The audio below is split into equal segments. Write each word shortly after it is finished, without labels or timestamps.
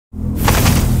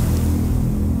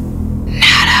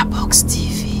Box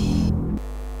TV.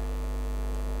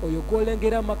 Oyo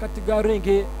golengera makati ga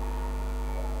ringi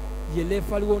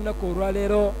yelefa olunaku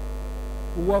olwaleero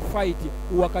wa fight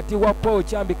wakati wa Paul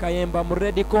Chambi Kayemba mu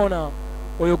red corner.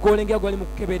 Oyo golengera gwali mu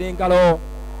kukebera engalo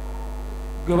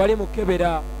gwe bali mu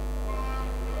kukebera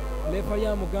lefa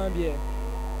yamugambye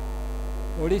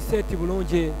oli seti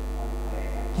bulungi.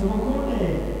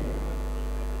 Tumukunde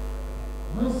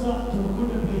Musa,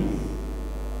 Tumukunde please.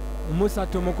 Musa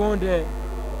Tumukunde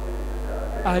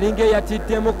alinga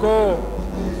eyatiddemuko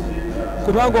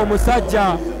kubanga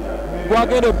omusajja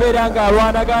gwagenda obeera nga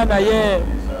alwanagana naye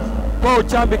Paul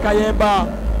Chambi Kayemba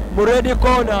mu red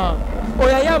corner.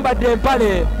 Oyo ayambadde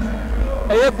empale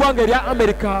ey'eggwanga erya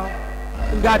America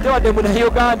ng'ate wadde mu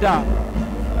Uganda.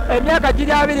 Emyaka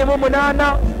giri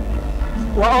 28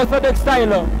 wa orthodox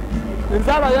style.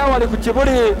 Nzala yawali ku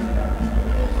Kibuli,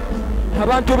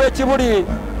 abantu b'Ekibuli.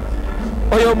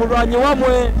 Oyo mulwanyi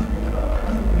wamwe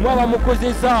mwaba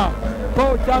mukuzisa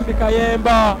Paul Chambi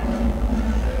Kayemba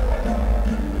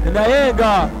naye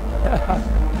nga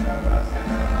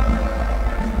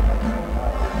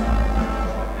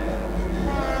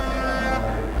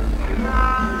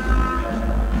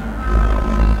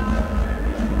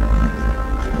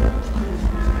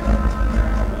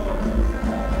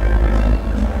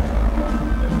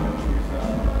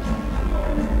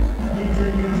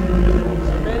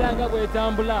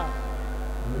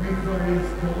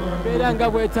Beranga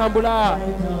bwetambula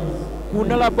ku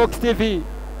Nala Box TV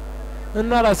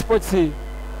Nala Sports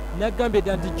nagambye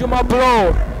nti Juma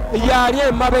Pro yali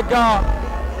emabega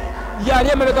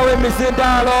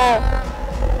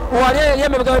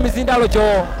w'emizindaalo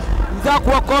kyo nza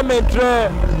kuwa commentary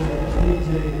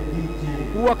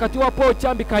wakati wa Paul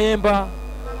Chambi Kayemba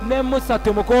ne Musa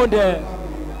Tumukunde.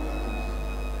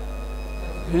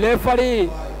 Lefali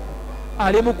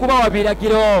ali mukuba wa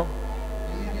biragiro.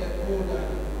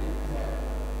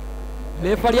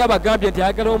 Lefali abagambye nti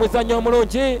ayagala omuzannyo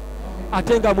omulungi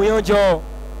ate nga muyonjo.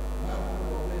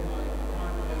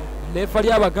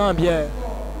 Lefali abagambye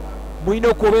mulina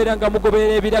okubeera nga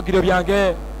mugoberera ebiragiro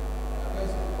byange.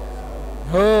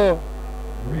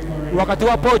 Wakati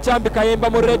wa Paul Chambi Kayemba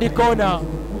mu red corner.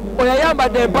 Oyo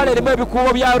ayambadde empale erimu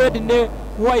ebikuubo bya red ne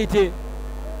white.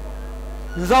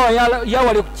 Nzawa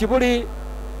yawali ku Kibuli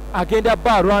agenda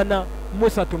barwana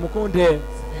Musa Tumukunde.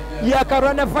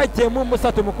 Yakarwana fight emu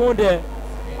Musa Tumukunde.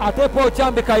 Ate Paul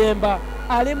Chambi Kayemba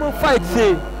ali mu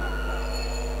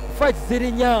fight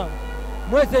zirinya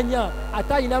mwezi nya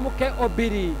atayina muke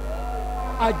obiri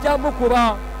ajja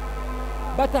mukuba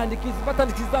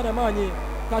batandikiza n'amaanyi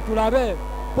katulabe.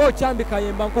 Paul Chambi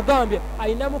Kayemba nkugambye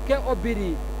ayina muke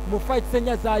obiri mu fight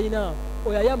senya zayina.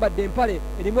 Oyo ayambadde empale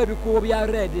erimu ebikuubo bya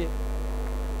red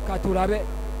katulabe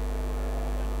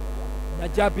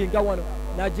najabinga wano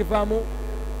najivaamu.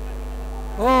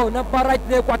 Nabba right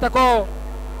nekwatako.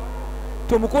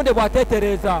 Tumukunde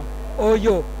bwatetereza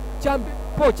oyo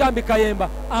Paul Chambi Kayemba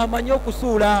amanyi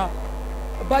okusuula.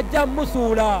 Bajja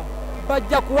musuula,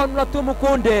 bajja kuwanula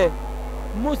Tumukunde.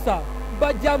 Musa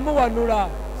bajja muwanula.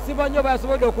 Sibanyo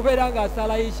bayasobodde okubeera nga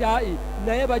asala ishai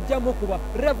naye bajja mukuba.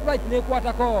 Left right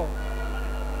nekwatako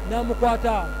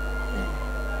namukwata.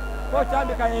 Paul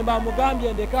Chambi Kayemba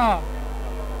amugambye ndeka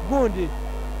gundi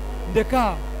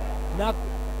ndeka na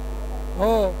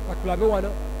katulabe wano.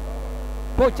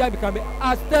 Paul Chambi Kayemba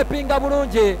a steppinga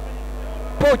bulungi.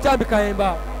 Paul Chambi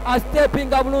Kayemba a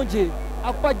steppinga bulungi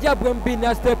akuba jabwe mbini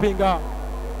a steppinga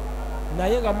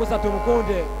naye nga Musa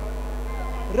Tumukunde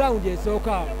round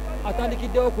esooka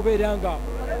atandikiddewo okubeera nga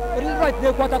right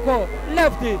nekwatako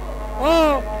left.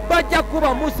 Bajja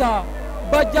kuba Musa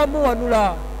bajja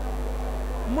muwanula.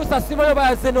 Musa simanyo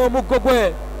bayaze n'omuggo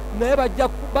gwe naye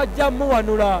bajja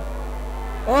muwanula.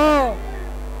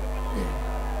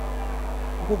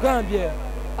 Nkugambye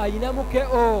ayina muke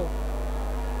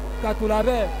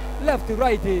katulabe left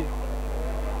right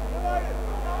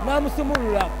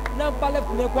namusumulula nampa left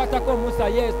nekwatako Musa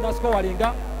yes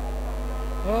nasikowalinga.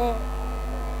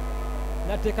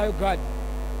 Nateekayo guard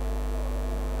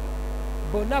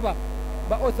bonna ba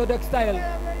orthodox style.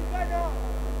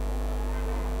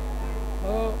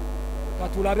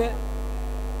 Katulabe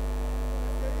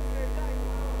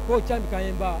Paul Chambi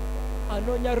Kayemba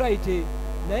anoonya right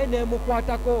naye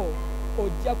nemukwatako.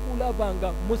 Ojja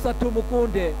kulabanga Musa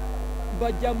Tumukunde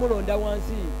bajja mulonda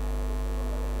wansi.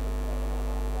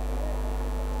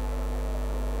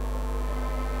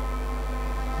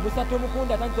 Musa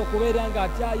Tumukunde atandika okubeera nga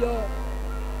atyayo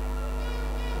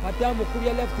ate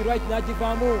amukubye left right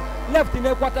n'agivaamu. Left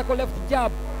nekwatako left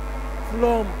jab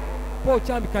from Paul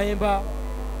Chambi Kayemba.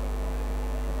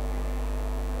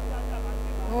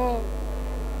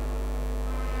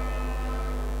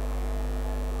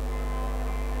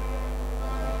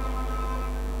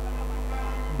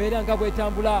 embeera nga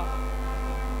bwetambula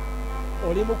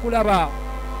oli mu kulaba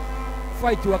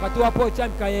fight wakati wa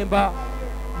Pocham Kayemba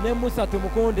ne Musa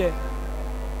Tumukunde.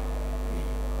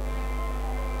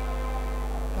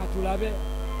 Katulabe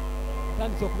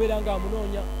tandise okubeera nga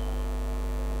amunoonya.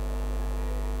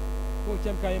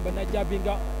 Pocham Kayemba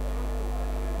najjabinga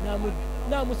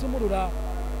n'amusumulula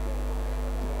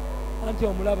anti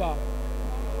omulaba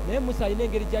naye Musa alina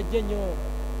engeri gy'ajja ennyo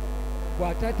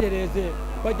bw'atatereeze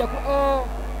bajja ku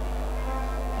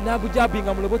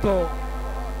n'agujabinga mu lubuto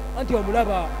anti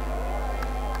omulaba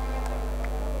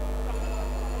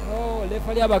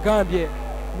lefa lyabagambye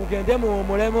mugende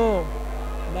muwumulemu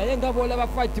naye nga bw'olaba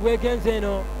fight bwegenze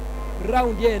eno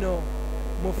rawundi eno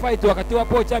mu fight wakati wa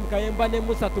Pocham Kayemba ne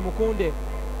Musa Tumukunde.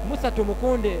 Musa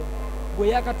Tumukunde bwe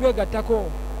yakatwegattako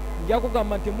nja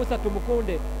kugamba nti Musa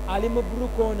Tumukunde ali mu blue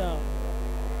corner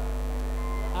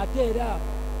ate era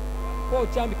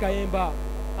Pocham Kayemba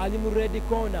ali mu red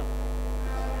corner.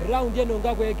 Rawundi eno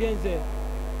nga bwegenze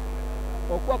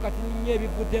okuba kati nnyo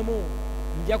ebivuddemu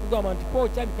nja kugamba nti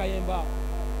Pocham Kayemba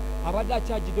abadde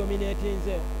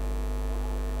akyagidominatinze.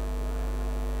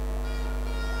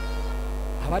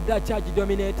 Abadde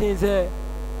akyagidominatinze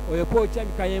oyo Pocham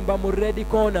Kayemba mu red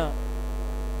corner.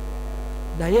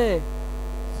 Naye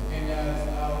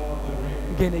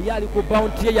ngene yali ku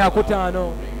bounty ye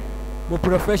yakutaano mu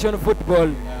professional football,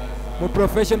 mu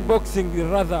professional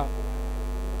boxing rather.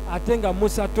 Ate nga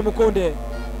Musa Tumukunde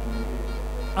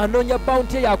anoonya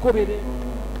bounty ye yakubiri.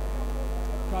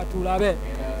 Katulabe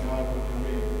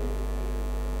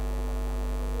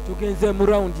tugenze mu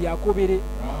rawundi yakubiri.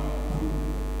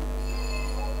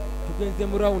 Tugenze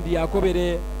mu rawundi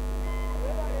yakubiri.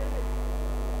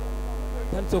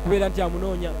 Tandise okubeera nti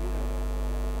amunoonya.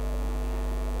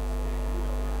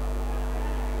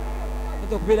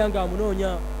 Tandise okubeera nga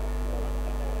amunoonya.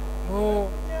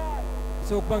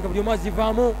 So okuba nga buli omu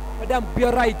azivaamu badde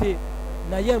amupya right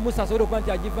naye Musa asobole okuba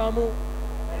nti agivaamu.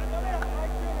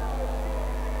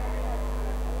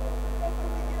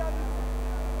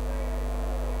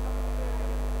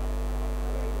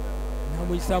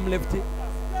 Namuyisaamu left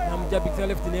namujabikisa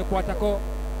left nekwatako.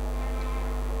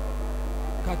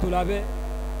 Katulabe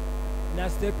na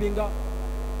steppinga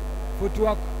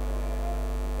footwork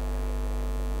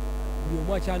buli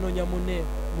omu akyanoonya munne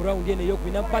mu rawundi eno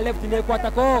eyokubiri nampa left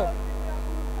nekwatako.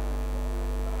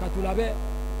 Katulabe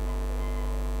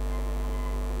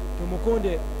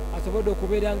Tumukunde asobodde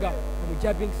okubeera nga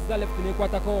omujabingisiza left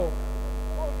nekwatako.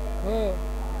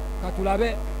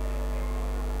 Katulabe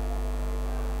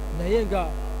naye nga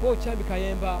Pocham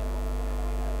Kayemba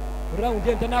rawundi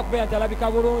eno tanakubeera nti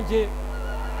alabika bulungi.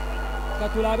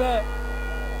 Katulabe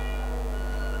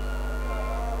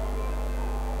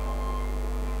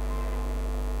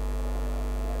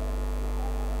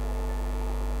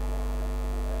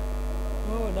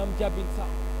namujabingisa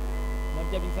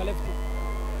left.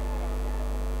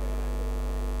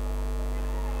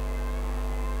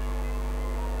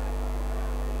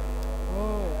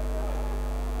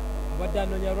 Abadde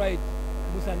anoonya right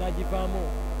Musa n'agivaamu.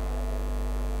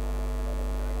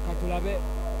 Katulabe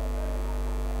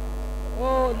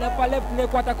napa left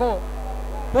nekwatako.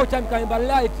 Pocham Kayemba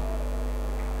right.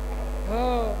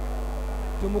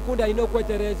 Tumukunde alina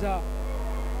okwetereza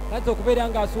tandise okubeera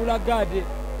nga asuula gaadi.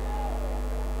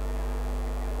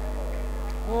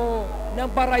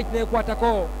 Nampa right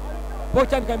nekwatako.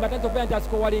 Pocham Kayemba tandise okubeera nti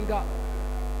asikowalinga.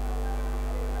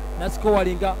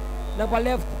 Nasikowalinga nampa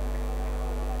left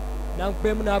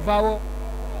nankupemu n'avaawo.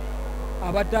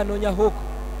 Abadde anoonya hook,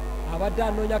 abadde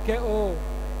anoonya KO.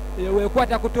 Eyo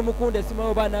weekwata ku Tumukunde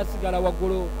simanyi oba n'asigala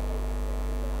waggulu.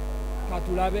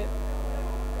 Katulabe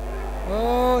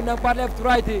nampa left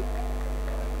right.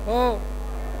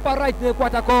 Pa right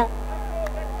nekwatako.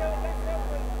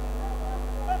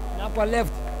 Nampa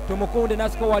left Tumukunde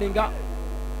nasikowalinga.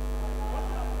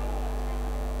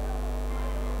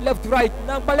 Left right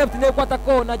nampa left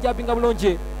nekwatako najabinga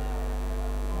bulungi.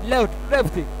 Left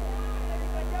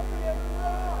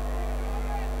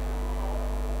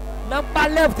nampa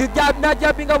left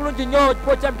najabinga bulungi nnyo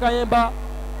Pocham Kayemba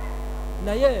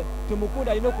naye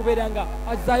Tumukunde alina okubeera nga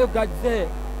azzaayo gadze.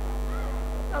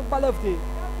 Nampa left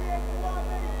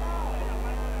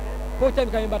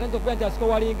Pocham Kayemba atandise okubeera nti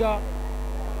asikowalinga.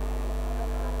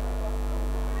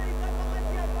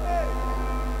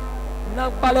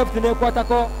 Nampa left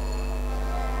nekwatako.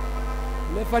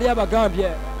 Lefa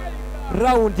lyabagambye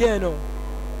rawundi eno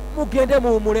mugende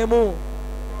muwumulemu,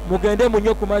 mugende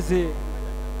munyo ku mazzi.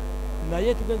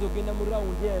 Naye tugenze okugenda mu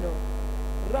rawundi eno,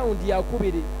 rawundi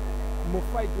yakubiri mu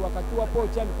fight wakati wa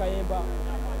Pocham Kayemba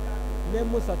ne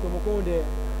Musa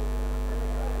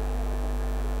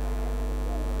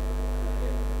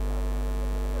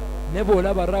ne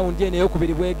bw'olaba rawundi eno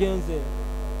eyokubiri bwegenze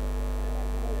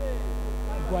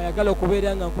gwayagala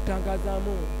okubeera nga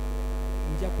nkutangazaamu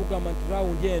nja kugamba nti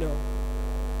rawundi eno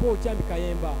Kyambi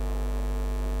Kayemba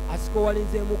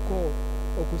asikowalinzeemuko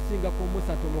okusinga ku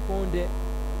Musa Tumukunde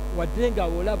wadde nga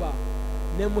bw'olaba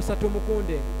ne Musa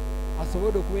Tumukunde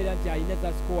asobodde okubeera nti alina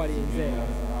zasikowalinze.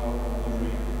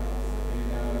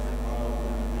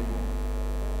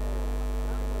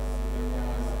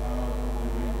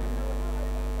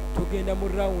 Tugenda mu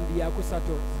rawundi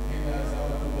yakusatu.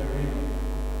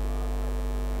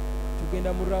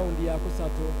 Tugenda mu rawundi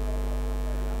yakusatu.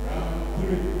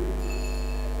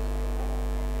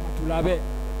 Tulabe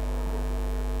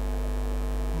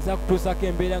nza kutuusako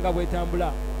embeera nga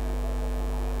bwetambula.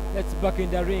 Let's back in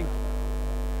the ring.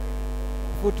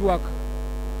 Footwork.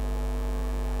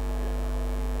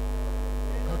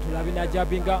 Tulabe na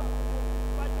jabinga.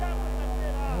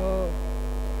 Oh,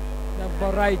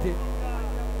 number right.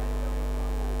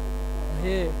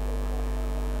 Hey.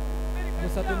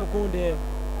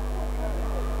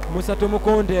 Musa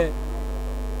Tumukunde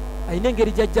ayina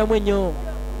engeri gy'ajjamu ennyo,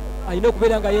 ayina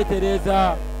okubeera nga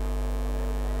yeetereeza.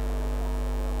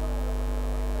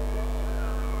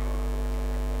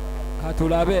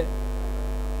 Katulabe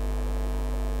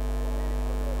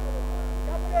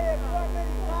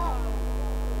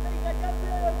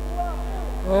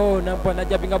nampa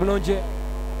najabinga bulungi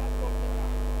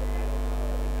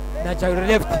nacha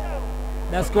left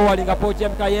nasikowalinga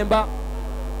Kyambi Kayemba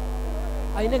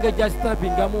ayina engeri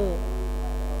gy'asitabingamu.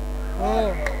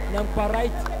 Nampa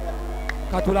right.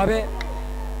 Katulabe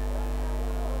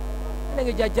ayina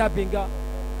engeri gy'ajabinga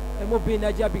MB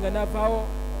najabinga navaawo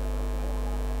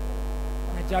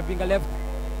najabinga left.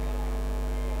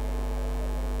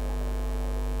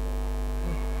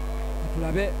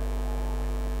 Katulabe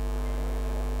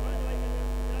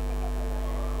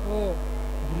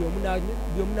buli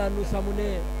omu n'anuusa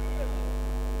mune.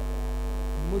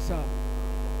 Musa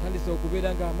tandise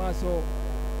okubeera nga amaaso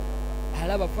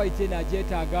alaba fight eno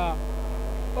agyetaaga.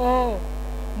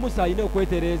 Musa alina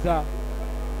okwetereeza.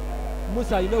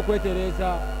 Musa alina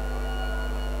okwetereeza.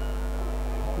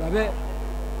 Tulabe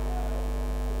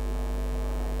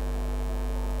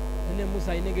ne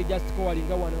Musa alina engeri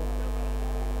gy'asikowalinga wano.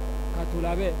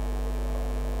 Katulabe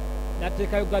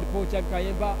n'ateekayo guard Kyambi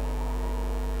Kayemba.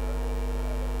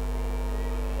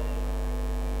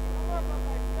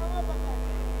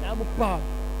 Namupa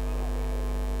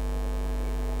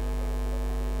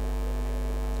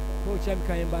Kyambi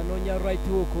Kayemba anoonya right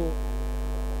hook.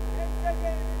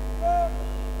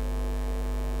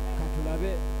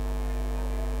 Katulabe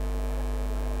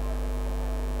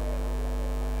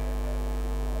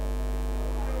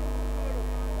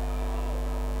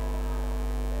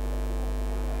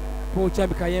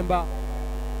Kyambi Kayemba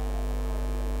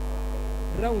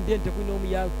rawundi ente kulina omu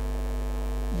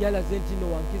yalaze nti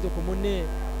no wankizo ku munne.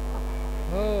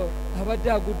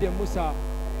 Abadde agudde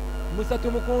Musa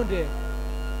Tumukunde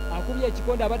akubye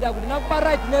ekikonde, abadde agudde nakuba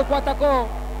right nekwatako.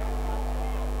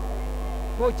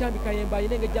 Kyambi Kayemba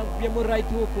alina engeri gyamukubyemu right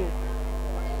hook,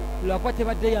 lwakuba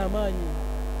tebadde y'amaanyi,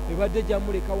 ebadde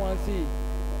gyamuleka wansi.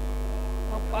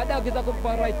 Abadde agezako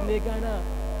kuba right negana.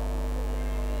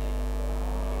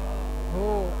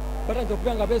 Batandise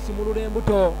okubeera nga beesumulula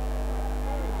embuto.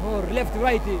 Left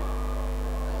right.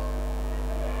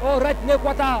 Right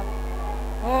nekwata.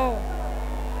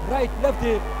 Right left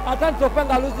atandise okuba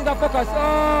nga losing focus.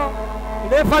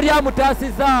 Lefali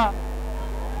amutaasiza.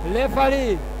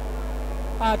 Lefali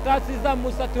ataasiza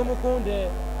Musa Tumukunde.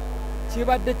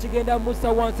 Kibadde kigenda Musa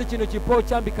wansi, kino kipo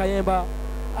Kyambi Kayemba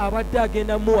abadde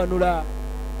agenda muwanula.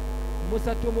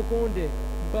 Musa Tumukunde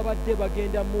babadde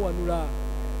bagenda muwanula.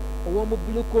 Ow'omu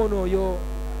blue corner oyo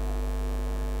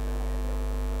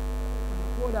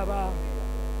olaba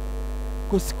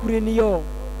ku screen yo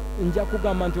nja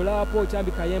kugamba nti olaba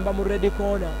Kyambi Kayemba mu red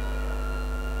corner.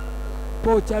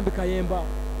 Kyambi Kayemba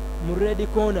mu red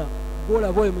corner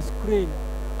gwolaba oyo mu screen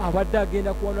abadde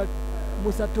agenda kuwanula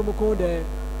Musa Tumukunde,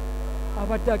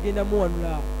 abadde agenda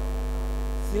muwanula.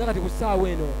 Singa kati ku ssaawa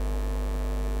eno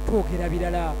twogera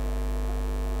birala.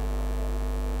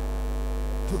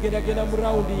 Tugendagenda mu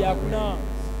rawundi yakuna.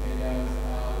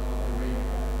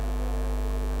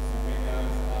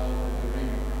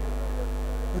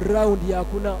 Rawundi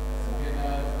yakuna.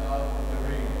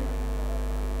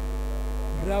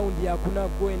 Rawundi yakuna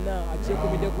gwena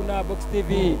akyekumidde kuna Box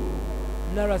TV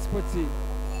Nara Sports.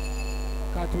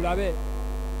 Katulabe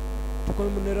tukole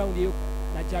mu rawundi yo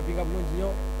najabinga bulungi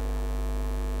nnyo.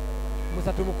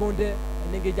 Musa Tumukunde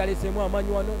engeri gy'aleeseemu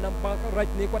amaanyi wano, nampa right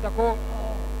nekwatako,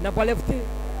 nampa left.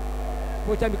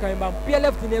 Kyambi Kayemba mpya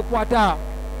left nekwata.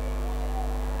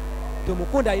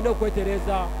 Tumukunde alina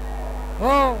okwetereza.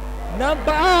 Oh,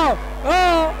 namba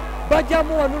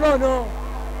bajamu wanulono.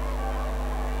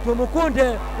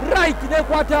 Tumukunde right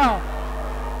nekwata.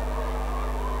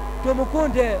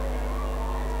 Tumukunde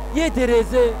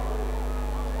yetereze.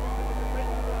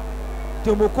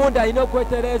 Tumukunde alina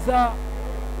okwetereza.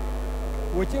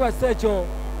 Wekiba secho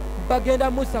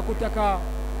bagenda Musa kutaka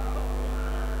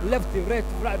left right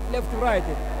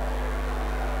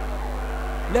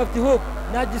left hook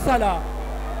nagisala.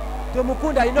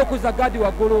 Tumukunde alina okuza gadi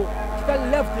waggulu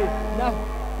kitali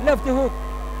left hook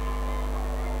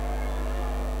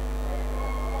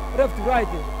left right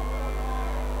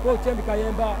ko Chembi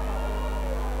Kayemba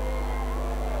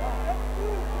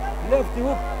left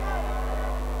hook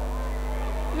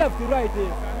left right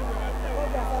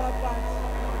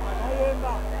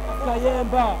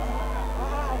Kayemba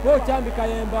ko Chembi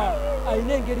Kayemba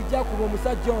alina engeri gyakuba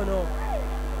omusajja ono.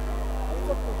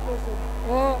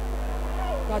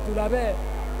 Katulabe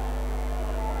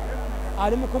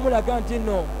ali mu kumulaga nti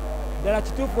nno ddala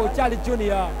kituufu okyali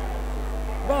junior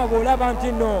kubanga bw'olaba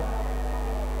nti nno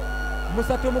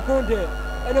Musa Tumukunde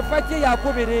eno fight ye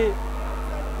yakubiri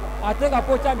ate nga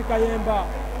po Chembi Kayemba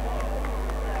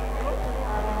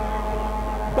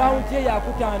bounty ye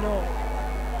yakutaano.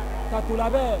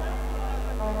 Katulabe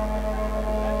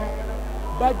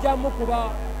bajja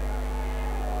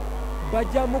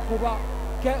mukuba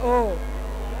KO.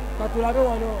 Katulabe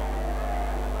wano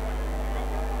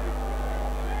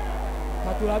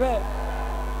katulabe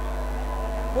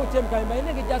ko Chembi Kayemba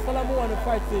inenge jasalamu wano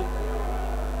fight.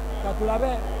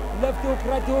 Katulabe left hook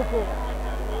right hook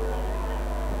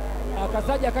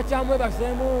akasajja kakyamwe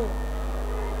baseemu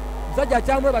musajja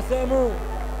akyamwe baseemu.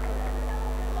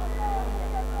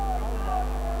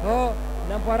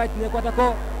 Nampa right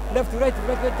nekwatako left right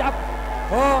jab.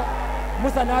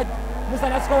 Musa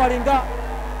nasiko walinga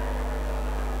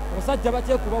omusajja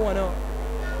bakyekuba wano.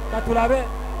 Katulabe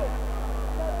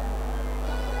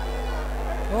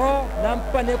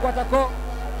nampa nekwatako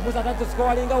Musa tatusiko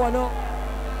walinga wano.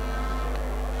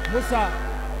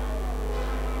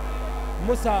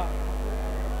 Musa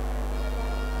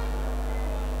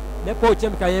ne po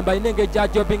Chembi Kayemba inenge ja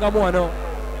jobingamu wano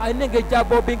inenge ja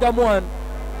bobingamu wano.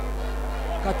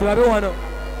 Katulabe wano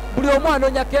buli omu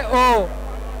anoonya KO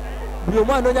buli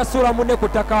omu anoonya suula munne ku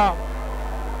ttaka.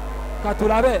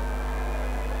 Katulabe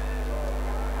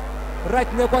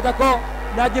right nekwatako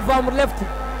n'agivaamu left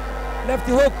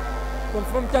hook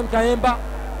from Chembi Kayemba.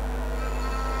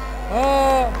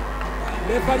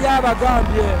 Lefa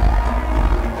lyabagambye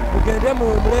mugende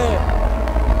muwumule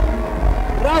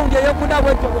rawundi eyokuna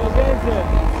bwetyo bwegenze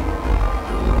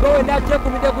gowe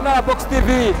nakyekumidde kunala Box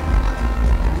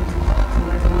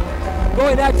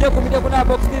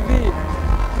TV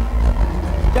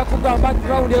jakugamba nti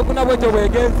rawundi eyokuna bwetyo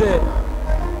bwegenze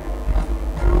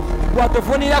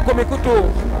bwatufunira ku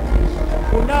mikutu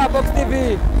kunala Box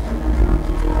TV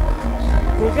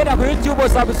kugenda ku YouTube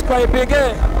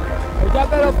subscribinge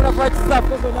ojagala ofuna fight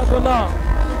zaffe zonna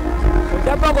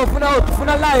ojaba nga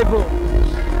tufuna live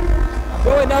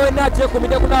gowe nawe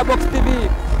nakyekumidde kunala Box TV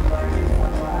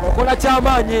okola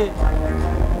kyamaanyi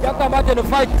jakugamba nti eno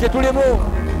fight kyetulimu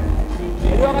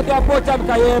eri wakati wa po Chembi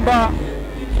Kayemba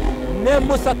ne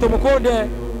Musa Tumukunde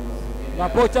nga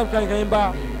po Chembi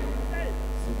Kayemba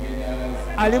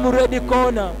ali mu red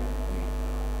corner.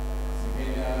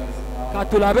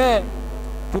 Katulabe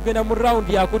tugenda mu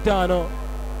rawundi yakutaano.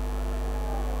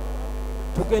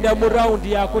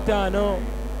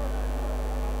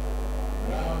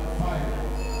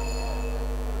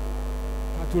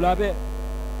 Katulabe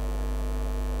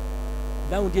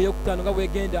rawundi eyokutaano nga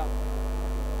bwegenda.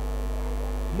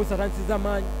 Musa tansiza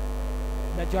maanyi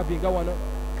najabinga wano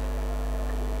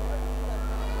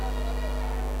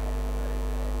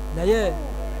naye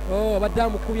abadde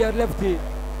amukubya left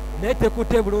naye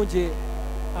tekutte bulungi.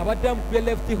 Abadde amukubya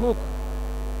left hook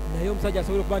naye omusajja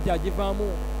asobola okuba nti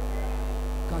agivaamu.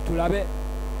 Katulabe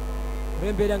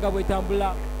olw'embeera nga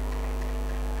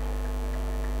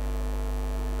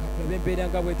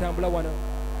bwetambula wano.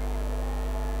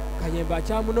 Kayemba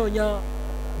akyamunoonya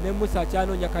ne Musa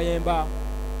akyanoonya Kayemba.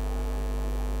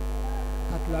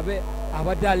 Katulabe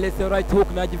abadde alese right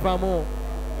hook n'agivaamu.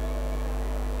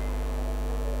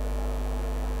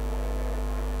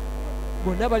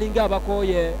 Bonna balinga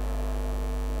abakooye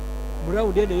mu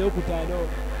rawundi eno ey'okutaano.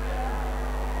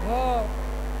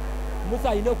 Musa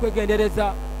alina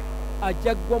okwegendereza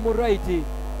ajja ggwa mu right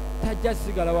tajja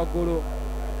sigala waggulu.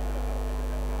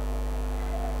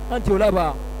 Anti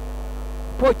olaba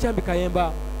po Chembi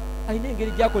Kayemba alina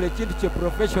engeri gyakola ekintu kye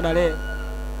professionale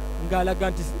ng'alaga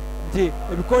nti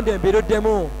ebikonde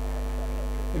mbiruddemu.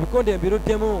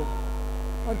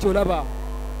 Anti olaba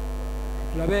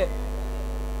tulabe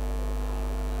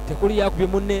tekuli yakubye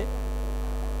munne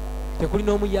tekuli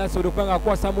n'omu yasobola okuba nga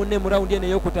akwasa munne mu rawundi eno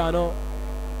ey'okutaano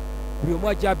buli omu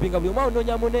ajabinga buli omu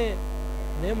awonoonya munne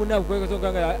naye munne akukwekesonga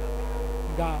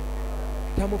nga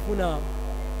tamufuna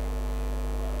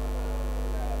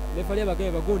lefali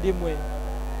abagambe bagundi mmwe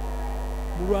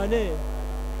mulwane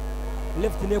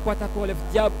left nekwatako left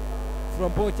jab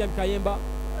from Paul Chambi Kayemba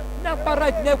nakuba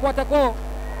right nekwatako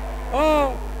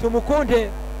Tumukunde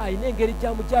ayina engeri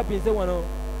gyamujabinze wano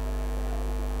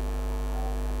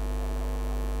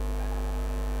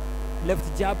left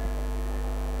jab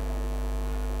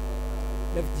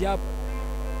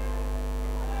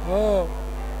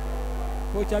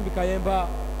Paul Chambi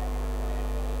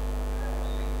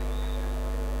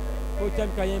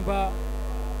Kayemba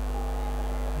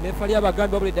lefali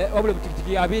abagambi wabule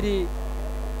butikitiki abiri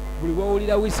buli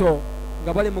wawulira wiso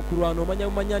nga bali mu kulwana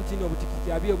omanya nti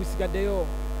obutikitiki abiri obusigaddeyo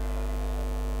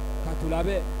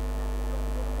katulabe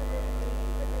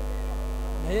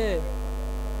naye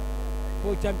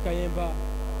Paul Chambi Kayemba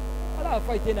ala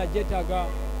fight ena jetaaga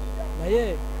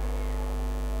naye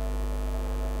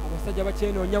abasajja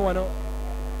bakyenoonya wano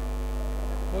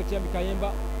Paul Chambi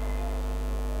Kayemba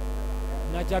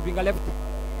najabinga left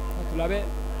katulabe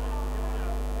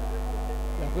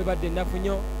yakwebadde ennafu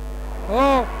nnyo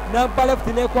nabba left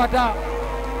nekwata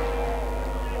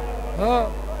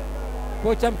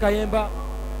Paul Chambi Kayemba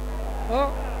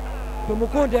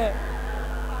Tumukunde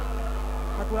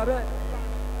katulabe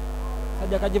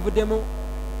sajja kagivuddemu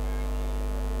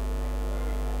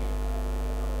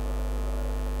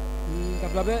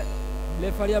katulabe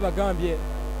lefali abagambye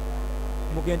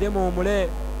mugende muwumule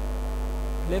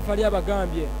lefali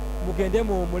abagambye mugende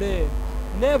muwumule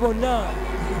ne bonna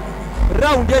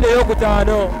rawundi eno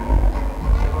ey'okutaano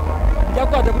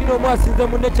njakukwata kulina omu asinze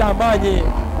munne kyamaanyi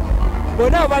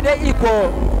bonna abadde iko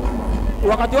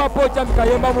wakati wa Paul Chambi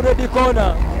Kayemba mu red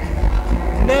corner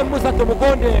ne Musa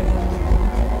Tumukunde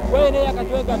wene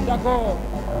yakatwegattako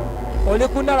oli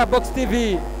ku Nara Box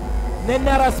TV ne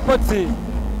Nara Sports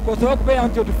kosobola okubeera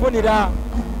nti otufunira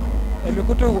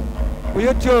emikutu ku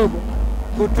YouTube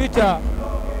ku Twitter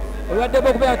olwaddemu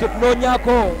okubeera nti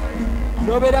otunoonyako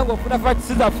n'obeera ng'ofuna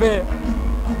fakisi zaffe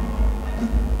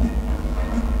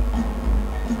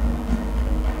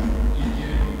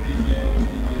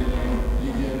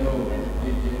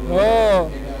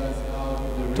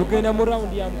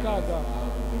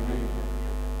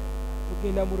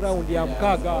tugenda mu rawundi ya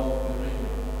mukaaga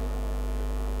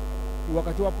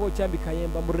wakati wa Paul Chambi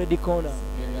Kayemba mu red corner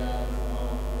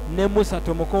ne Musa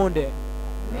Tumukunde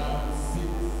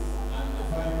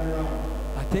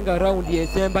ate nga rawundi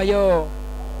esembayo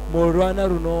mu lwana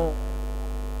luno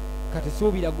kati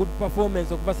suubira good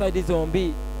performance okuva side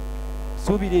zombi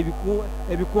suubira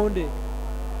ebikonde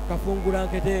kafungula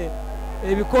nkete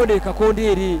ebikonde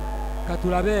kakondiiri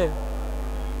katulabe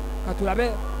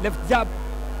left jab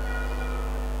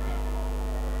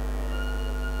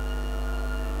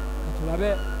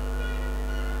katulabe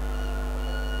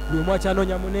buli omu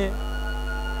akyanoonya mune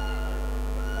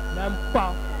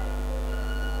nampa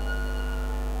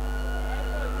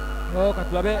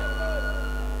katulabe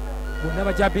bonna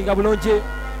bajabinga bulungi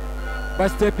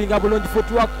bastepinga bulungi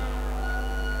footwork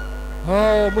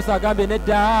Musa agambye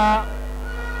nedda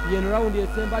yeno rawundi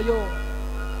esembayo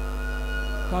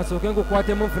kansooke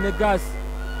nkukwatemu nfune gas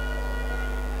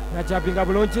najabinga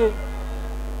bulungi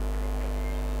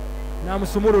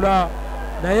namusumulula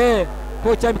naye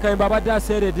Paul Chambi Kayemba abadde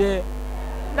aseeredde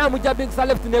namujabingisa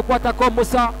left nekwatako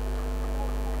Musa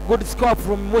good score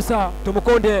from Musa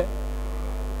Tumukunde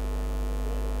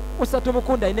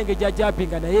alina engeri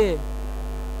gyajabinga naye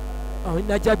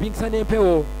najabingisa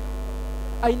n'empewo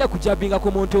alina kujabinga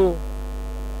ku muntu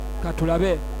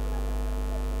katulabe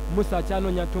Musa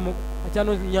akyanoonya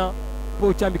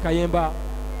Paul Chambi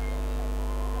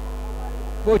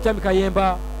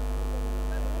Kayemba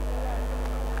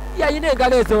yayina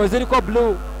engalo ezo ziriko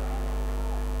blue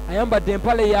ayambadde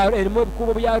empale erimu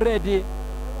ebikubo bya red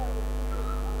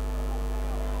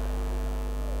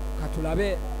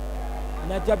katulabe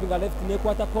najabinga left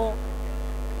nekwatako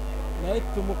naye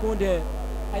Tumukunde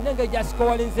alina engeri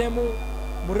gyasikowalinzeemu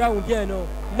mu rawundi eno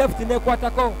left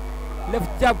nekwatako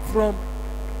left jab from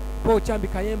Paul Chambi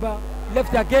Kayemba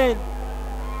left again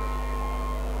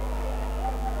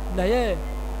naye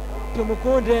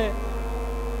Tumukunde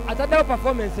ataddewo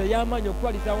performance ey'amaanyi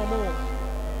okutwaliza wamu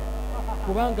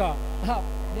kubanga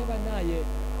neba naye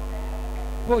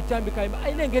Paul Chambi Kayemba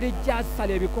alina engeri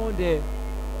gyasala ebikonde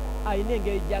alina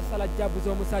engeri gyasala jabu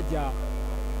z'omusajja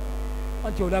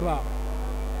anti olaba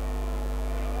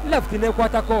left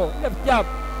nekwatako left jab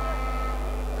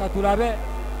katulabe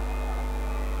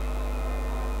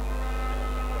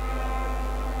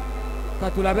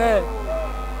Katulabe,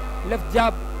 left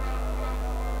jab.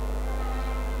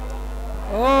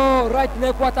 Oh, right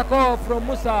neck watako from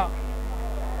Musa.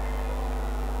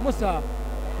 Musa,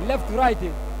 left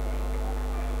right.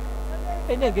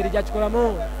 Enengeri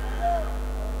jachikolamu.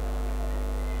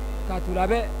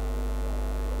 Katulabe.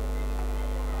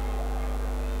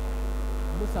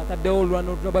 Musa ataddewo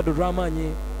olwano lwabadde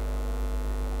olw'amaanyi.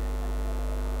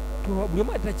 Buli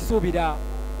omu atera kisuubira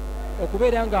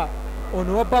okubeera nga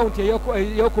ono wa bounty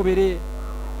eyokubiri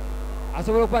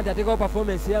asobola okuba nti ateekawo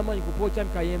performance y'amaanyi ku Paul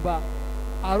Chambi Kayemba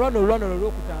alwana olwano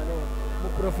olwokutaano mu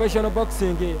professional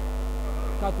boxing.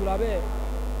 Katulabe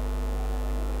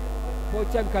Paul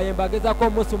Chambi Kayemba agezaako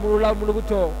omusumulula mu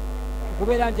lubuto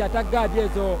okubeera nti ataggaadi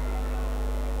ezo.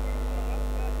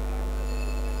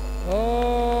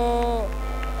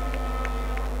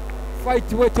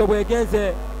 Fight bwetyo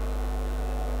bwegenze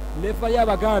lefa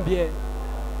yabagambye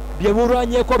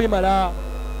byemulwanyeeko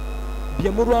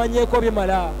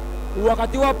bimala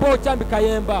wakati wa Paul Chambi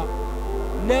Kayemba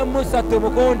ne Musa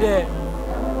Tumukunde.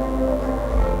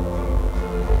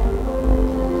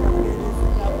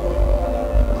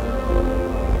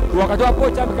 Wakati wa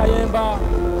Paul Chambi Kayemba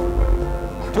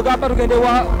tugamba tugende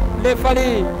wa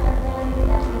lefali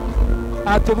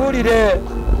atubulire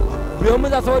buli omu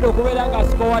asobodde okubeera nga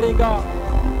asikowalinga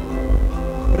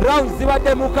rounds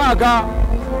zibadde 6.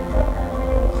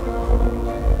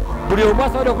 Buli omu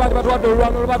asobodde okuba nti batuwadde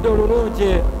olulwano olubadde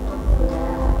olulungi.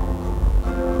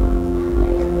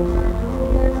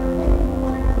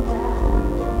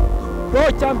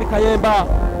 Paul Chambi Kayemba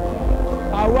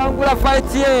awangula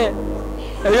fight ye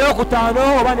eyokutaano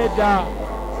oba nedda?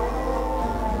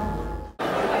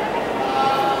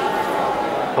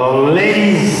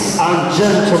 Ladies and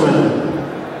gentlemen,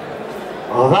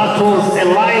 that was a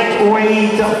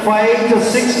lightweight fight,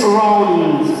 6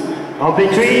 rounds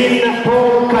between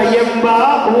Paul Kayemba,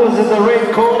 who was in the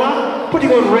red corner,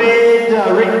 putting on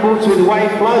red boots with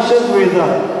white flashes,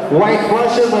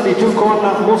 and he took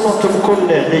on Musa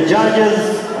Tumukunde. The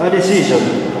judges' decision.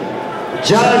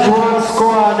 Judge 1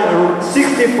 scored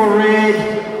 60 for red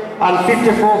and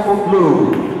 54 for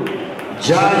blue.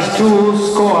 Judge 2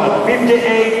 scored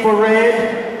 58 for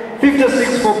red,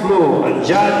 56 for blue, and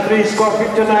Judge 3 scored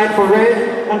 59 for red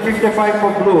and 55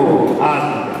 for blue.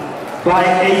 And by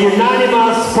a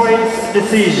unanimous points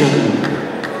decision,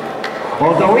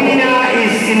 the winner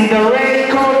is in the red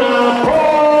corner, Paul